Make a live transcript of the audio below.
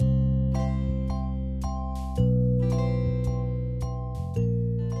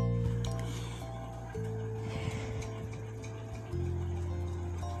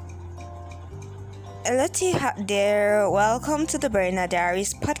Hello to you out there. Welcome to the Berna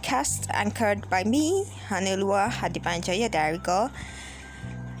Diaries podcast, anchored by me, Hanulua Hadibanjaya Diary Girl.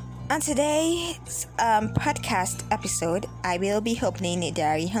 On today's podcast episode, I will be opening a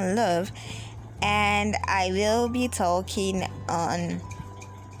diary on love, and I will be talking on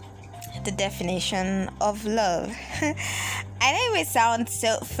the definition of love. I know it sounds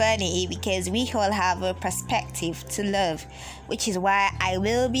so funny because we all have a perspective to love, which is why I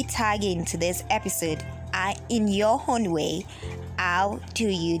will be tagging today's episode in your own way. How do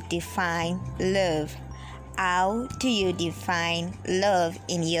you define love? How do you define love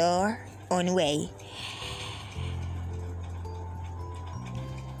in your own way?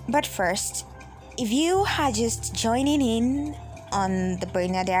 But first, if you are just joining in on the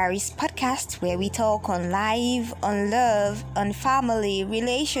Berna Diaries podcast, where we talk on life, on love, on family,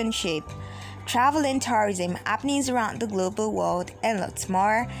 relationship, travel and tourism, happenings around the global world, and lots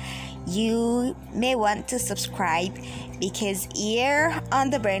more, you may want to subscribe, because here on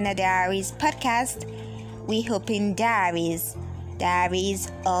the Berna Diaries podcast, we open diaries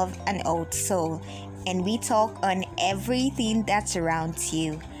of an old soul, and we talk on everything that surrounds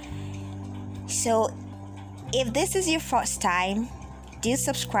you. So if this is your first time, do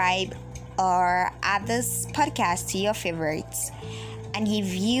subscribe or add this podcast to your favorites. And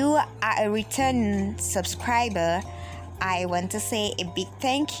if you are a return subscriber, I want to say a big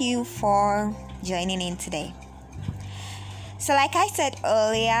thank you for joining in today. So like I said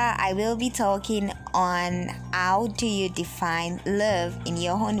earlier, I will be talking on how do you define love in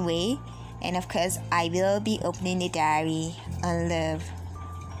your own way. And of course, I will be opening a diary on love.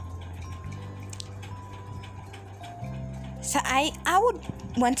 So I would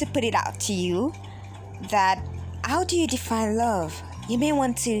want to put it out to you that how do you define love? You may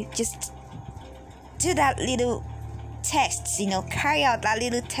want to just do that little test, carry out that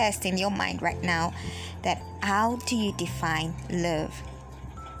little test in your mind right now, that how do you define love?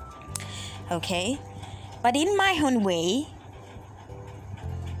 Okay? But in my own way,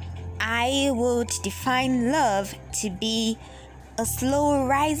 I would define love to be a slow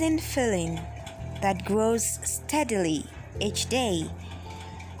rising feeling that grows steadily each day,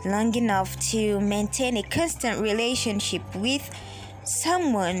 long enough to maintain a constant relationship with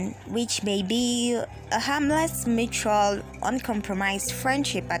someone, which may be a harmless, mutual, uncompromised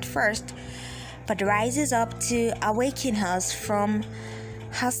friendship at first, but rises up to awaken us from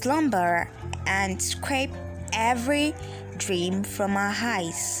her slumber and scrape every dream from our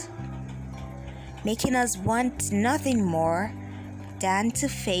eyes, making us want nothing more than to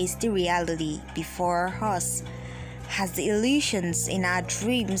face the reality before us, as the illusions in our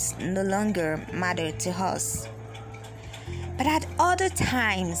dreams no longer matter to us. But at other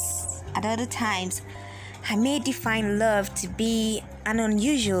times, I may define love to be an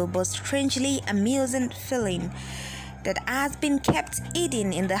unusual but strangely amusing feeling that has been kept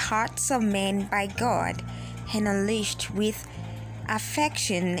hidden in the hearts of men by God and unleashed with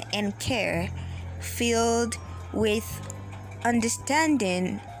affection and care, filled with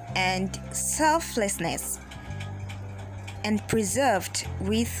understanding and selflessness, and preserved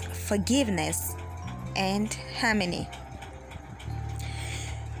with forgiveness and harmony.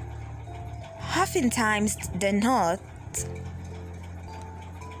 Oftentimes than not,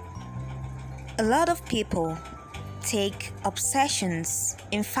 a lot of people take obsessions,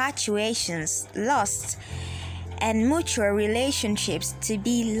 infatuations, lusts, and mutual relationships to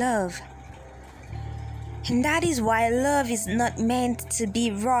be love. And that is why love is not meant to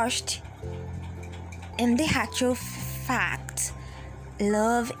be rushed. In the actual fact,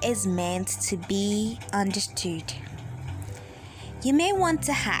 love is meant to be understood. You may want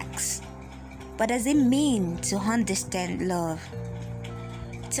to ask, what does it mean to understand love?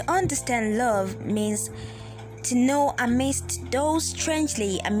 To understand love means to know amidst those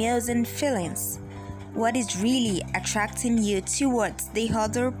strangely amusing feelings what is really attracting you towards the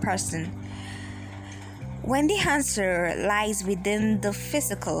other person. When the answer lies within the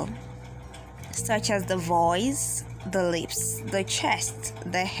physical, such as the voice, the lips, the chest,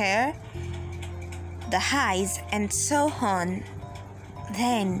 the hair, the eyes, and so on,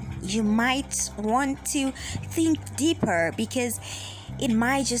 then you might want to think deeper, because it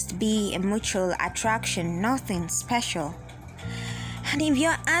might just be a mutual attraction, nothing special. And if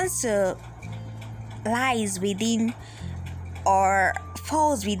your answer lies within or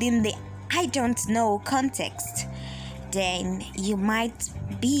falls within the I don't know context, then you might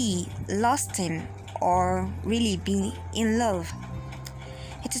be lost in or really be in love.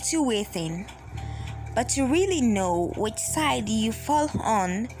 It's a two-way thing. But to really know which side you fall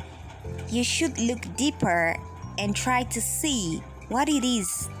on, you should look deeper and try to see what it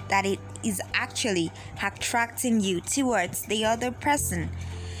is that it is actually attracting you towards the other person.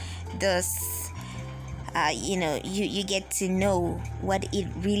 Thus, you get to know what it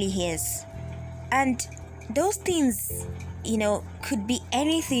really is. And those things, could be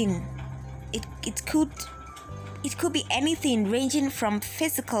anything. It could be anything, ranging from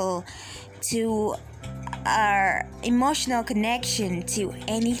physical to our emotional connection to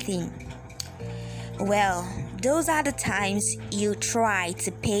anything. Well, those are the times you try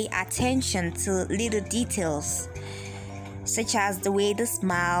to pay attention to little details, such as the way they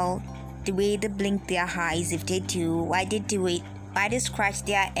smile, the way they blink their eyes if they do, why they do it, why they scratch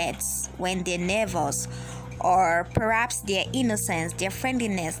their heads when they're nervous, or perhaps their innocence, their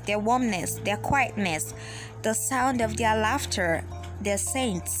friendliness, their warmness, their quietness, the sound of their laughter, their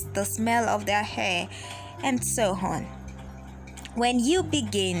scents, the smell of their hair, and so on. When you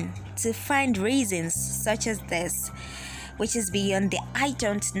begin to find reasons such as this, which is beyond the "I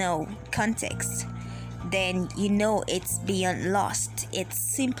don't know" context, then you know it's beyond lust. It's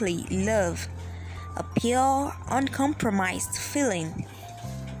simply love, a pure, uncompromised feeling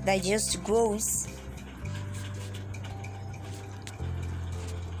that just grows.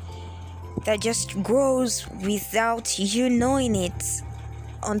 Without you knowing it,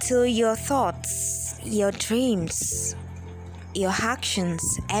 until your thoughts, your dreams, your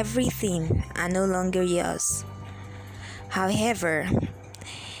actions, everything are no longer yours. However,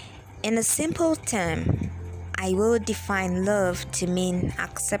 in a simple term, I will define love to mean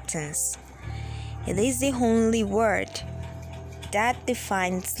acceptance. It is the only word that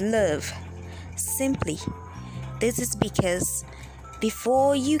defines love. Simply, this is because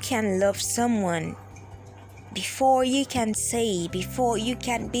before you can love someone, before you can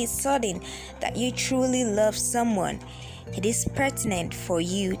be certain that you truly love someone, it is pertinent for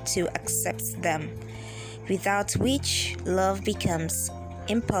you to accept them, without which love becomes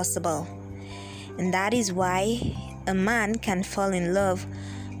impossible. And that is why a man can fall in love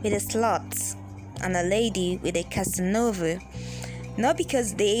with a slut and a lady with a Casanova, not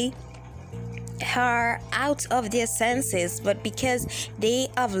because they are out of their senses, but because they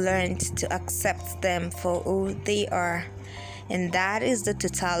have learned to accept them for who they are. And that is the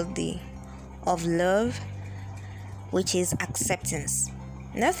totality of love, which is acceptance.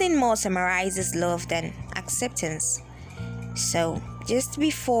 Nothing more summarizes love than acceptance. So, just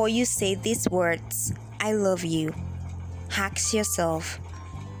before you say these words, "I love you," ask yourself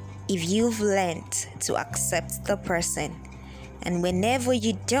if you've learned to accept the person. And whenever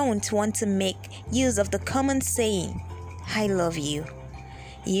you don't want to make use of the common saying, "I love you,"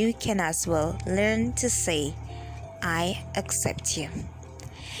 you can as well learn to say, "I accept you."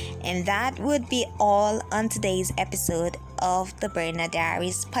 And that would be all on today's episode of the Burner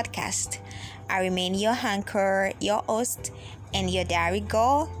Diaries podcast. I remain your anchor, your host, and your diary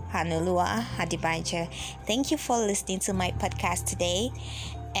girl, Hanulua Adibanja. Thank you for listening to my podcast today.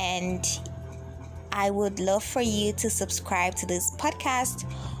 And I would love for you to subscribe to this podcast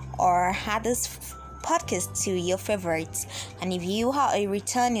or add this podcast to your favorites. And if you are a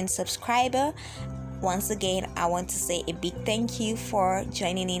returning subscriber, once again, I want to say a big thank you for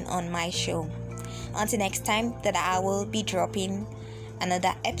joining in on my show. Until next time that I will be dropping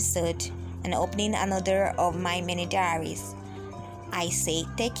another episode and opening another of my mini diaries, I say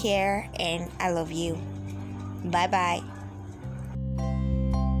take care and I love you. Bye bye.